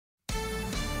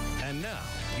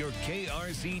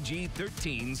KRCG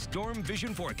 13 Storm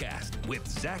Vision Forecast with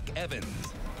Zac Evans.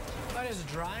 But it's a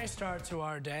dry start to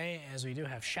our day as we do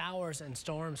have showers and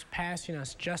storms passing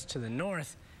us just to the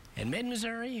north. In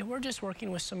mid-Missouri, we're just working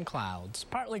with some clouds.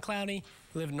 Partly cloudy,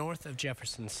 we live north of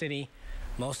Jefferson City.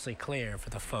 Mostly clear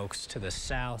for the folks to the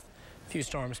south. A few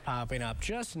storms popping up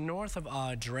just north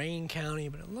of Drain County,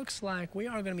 but it looks like we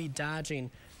are going to be dodging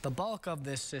the bulk of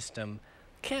this system.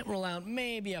 Can't rule out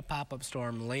maybe a pop-up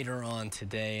storm later on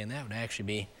today, and that would actually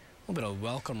be a little bit of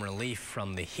welcome relief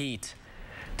from the heat.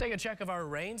 Take a check of our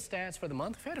rain stats for the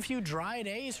month. We've had a few dry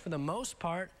days for the most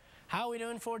part. How are we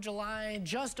doing for July?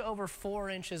 Just over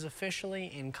 4 inches officially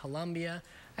in Columbia.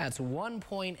 That's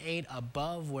 1.8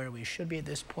 above where we should be at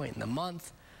this point in the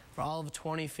month. For all of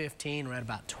 2015, we're at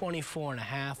about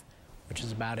 24.5, which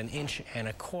is about 1.25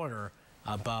 inches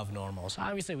above normal. So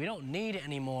obviously we don't need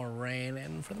any more rain,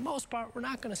 and for the most part, we're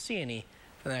not going to see any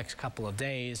for the next couple of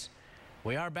days.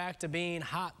 We are back to being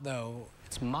hot, though.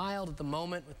 It's mild at the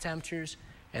moment with temperatures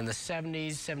in the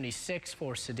 70s, 76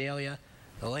 for Sedalia.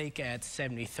 The lake at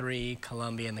 73,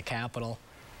 Columbia and the capital,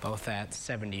 both at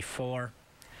 74.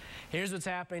 Here's what's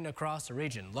happening across the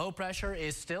region. Low pressure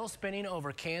is still spinning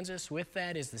over Kansas. With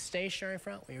that is the stationary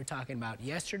front we were talking about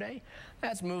yesterday.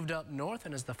 That's moved up north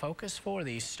and is the focus for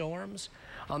these storms.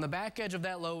 On the back edge of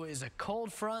that low is a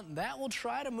cold front. That will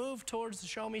try to move towards the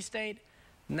Show Me State.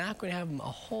 Not going to have a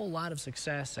whole lot of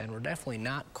success, and we're definitely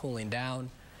not cooling down.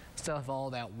 Still have all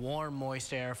that warm,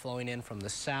 moist air flowing in from the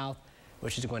south,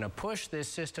 which is going to push this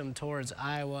system towards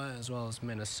Iowa as well as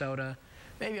Minnesota.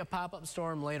 Maybe a pop-up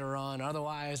storm later on.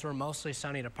 Otherwise, we're mostly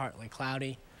sunny to partly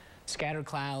cloudy. Scattered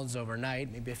clouds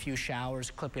overnight, maybe a few showers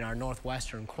clipping our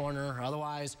northwestern corner.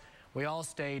 Otherwise, we all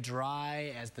stay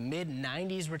dry as the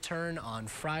mid-90s return on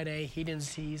Friday. Heat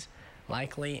indices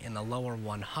likely in the lower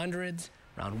 100s,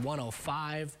 around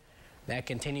 105. That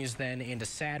continues then into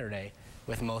Saturday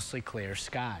with mostly clear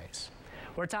skies.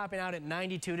 We're topping out at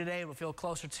 92 today. We'll feel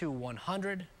closer to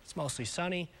 100. It's mostly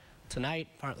sunny. Tonight,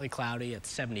 partly cloudy at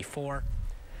 74.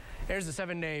 Here's the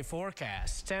 7-day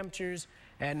forecast. Temperatures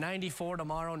at 94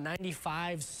 tomorrow,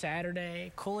 95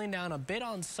 Saturday. Cooling down a bit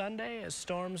on Sunday as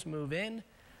storms move in.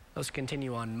 Those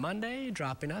continue on Monday,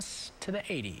 dropping us to the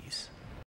 80s.